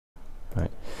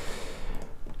Right.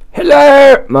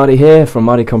 Hello, Marty here from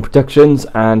MartyCon Productions,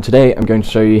 and today I'm going to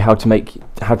show you how to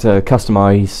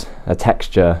customize a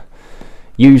texture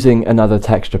using another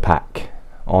texture pack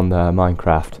on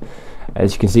Minecraft.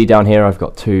 As you can see down here, I've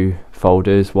got two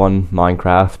folders, one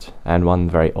Minecraft and one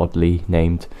very oddly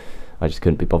named. I just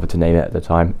couldn't be bothered to name it at the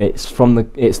time. It's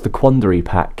the Quandary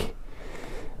pack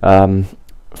from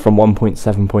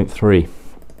 1.7.3.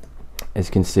 As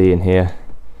you can see in here,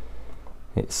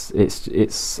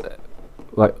 it's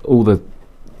like all the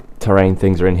terrain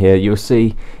things are in here. You'll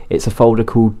see it's a folder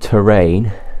called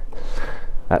terrain.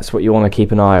 That's what you want to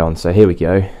keep an eye on. So here we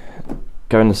go.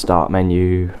 Go in the start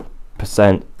menu,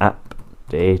 %app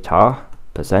data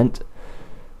 %,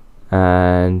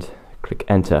 and click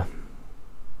enter.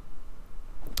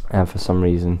 And for some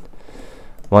reason,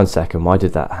 1 second, why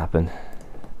did that happen?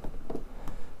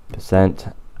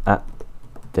 %app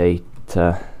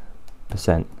data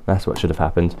 %. That's what should have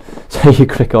happened. So you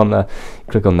click on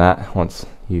that once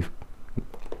you've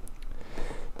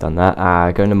done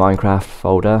that. Go into Minecraft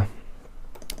folder,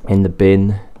 in the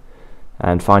bin,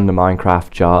 and find the Minecraft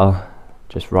jar.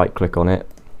 Just right click on it,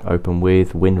 open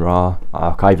with WinRAR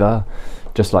archiver,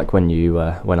 just like when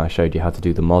I showed you how to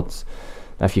do the mods.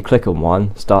 Now if you click on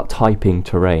one, start typing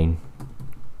terrain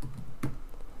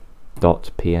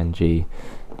 .png.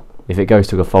 If it goes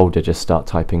to a folder, just start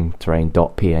typing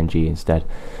terrain.png instead.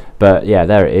 But yeah,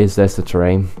 there it is. There's the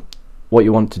terrain. What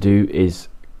you want to do is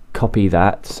copy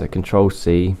that. So Control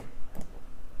C.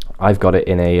 I've got it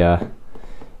in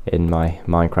my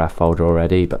Minecraft folder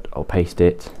already, but I'll paste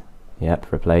it.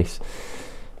 Yep, replace.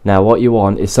 Now what you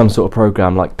want is some sort of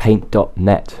program like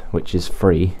Paint.net, which is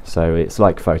free. So it's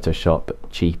like Photoshop, but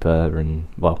cheaper, and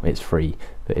well, it's free,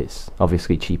 but it's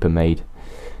obviously cheaper made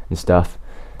and stuff.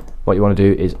 What you want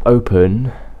to do is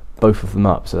open both of them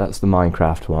up. So that's the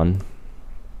Minecraft one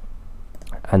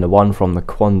and the one from the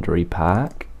Quandary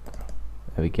pack.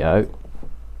 There we go.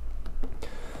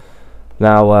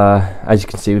 Now as you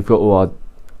can see, we've got all our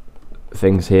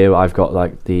things here. I've got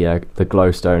like the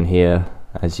glowstone here,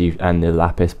 and the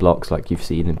lapis blocks like you've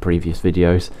seen in previous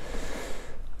videos.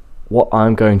 What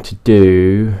I'm going to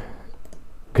do,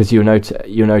 because you'll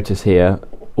notice here,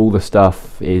 all the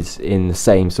stuff is in the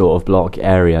same sort of block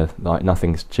area, like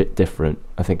nothing's different.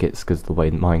 I think it's because the way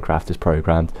that Minecraft is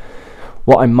programmed.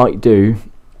 What I might do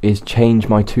is change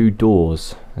my two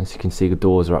doors. As you can see, the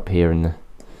doors are up here in the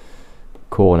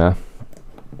corner.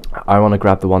 I want to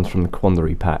grab the ones from the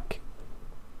Quandary pack.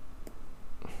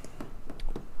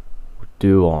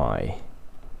 Do I?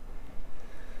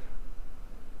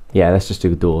 Yeah, let's just do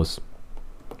the doors.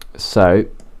 So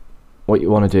what you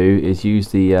want to do is use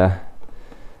the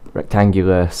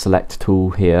rectangular select tool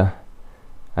here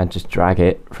and just drag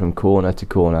it from corner to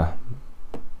corner.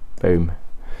 Boom.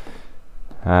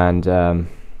 And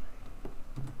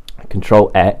Control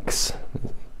X,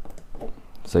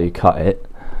 so you cut it.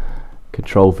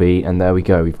 Control V, and there we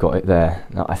go, we've got it there.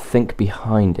 Now I think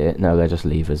behind it, no, they're just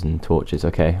levers and torches.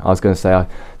 Okay, I was going to say I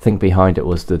think behind it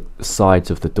was the sides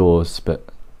of the doors, but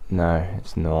no,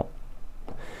 it's not.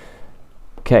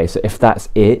 Okay, so if that's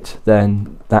it,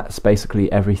 then that's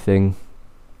basically everything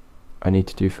I need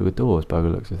to do for the doors by the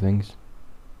looks of things.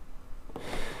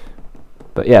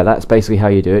 But yeah, that's basically how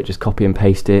you do it. Just copy and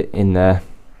paste it in there.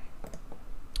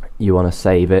 You want to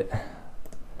save it,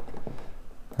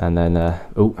 and then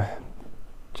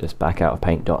just back out of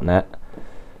Paint.net.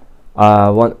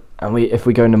 If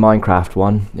we go into Minecraft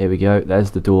one, here we go.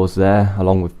 There's the doors there,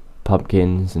 along with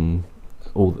pumpkins and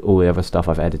all the other stuff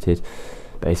I've edited,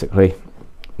 basically.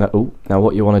 Now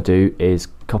what you want to do is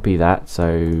copy that.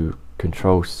 So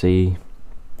Control C,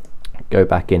 go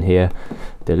back in here,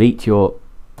 delete your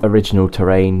original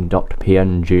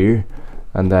terrain.png,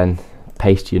 and then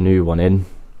paste your new one in.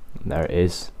 There it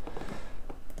is.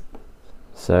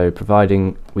 So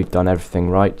providing we've done everything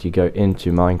right, you go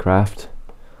into Minecraft,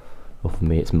 or for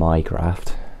me it's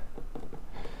Minecraft,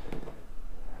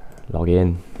 log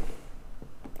in,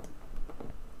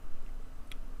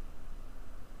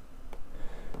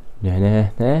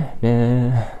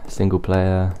 single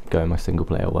player, go in my single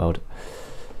player world,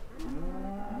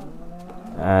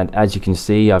 and as you can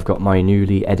see, I've got my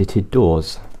newly edited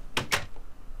doors.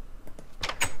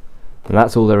 And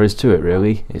that's all there is to it,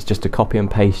 really. It's just a copy and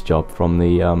paste job from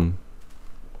the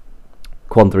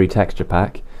Quandary texture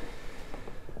pack.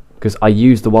 Because I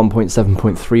used the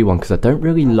 1.7.3 one because I don't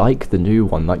really like the new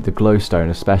one, like the glowstone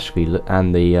especially,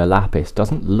 and the lapis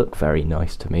doesn't look very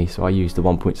nice to me, so I used the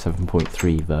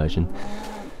 1.7.3 version.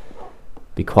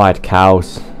 Be quiet,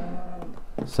 cows.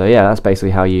 So yeah, that's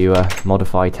basically how you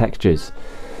modify textures.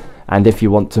 And if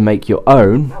you want to make your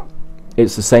own,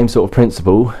 it's the same sort of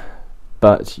principle.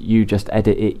 but you just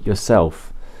edit it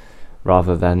yourself,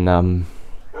 rather than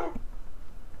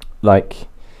like,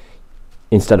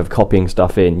 instead of copying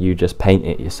stuff in, you just paint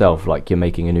it yourself, like you're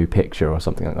making a new picture or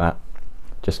something like that.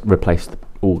 Just replace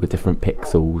all the different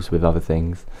pixels with other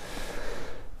things.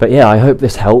 But yeah, I hope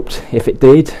this helped. If it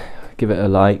did, give it a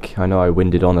like. I know I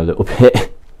winded on a little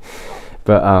bit,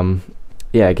 but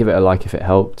yeah, give it a like if it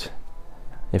helped.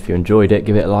 If you enjoyed it,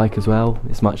 give it a like as well.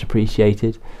 It's much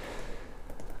appreciated.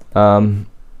 Well,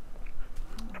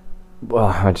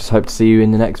 I just hope to see you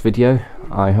in the next video.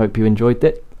 I hope you enjoyed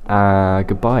it.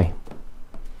 Goodbye.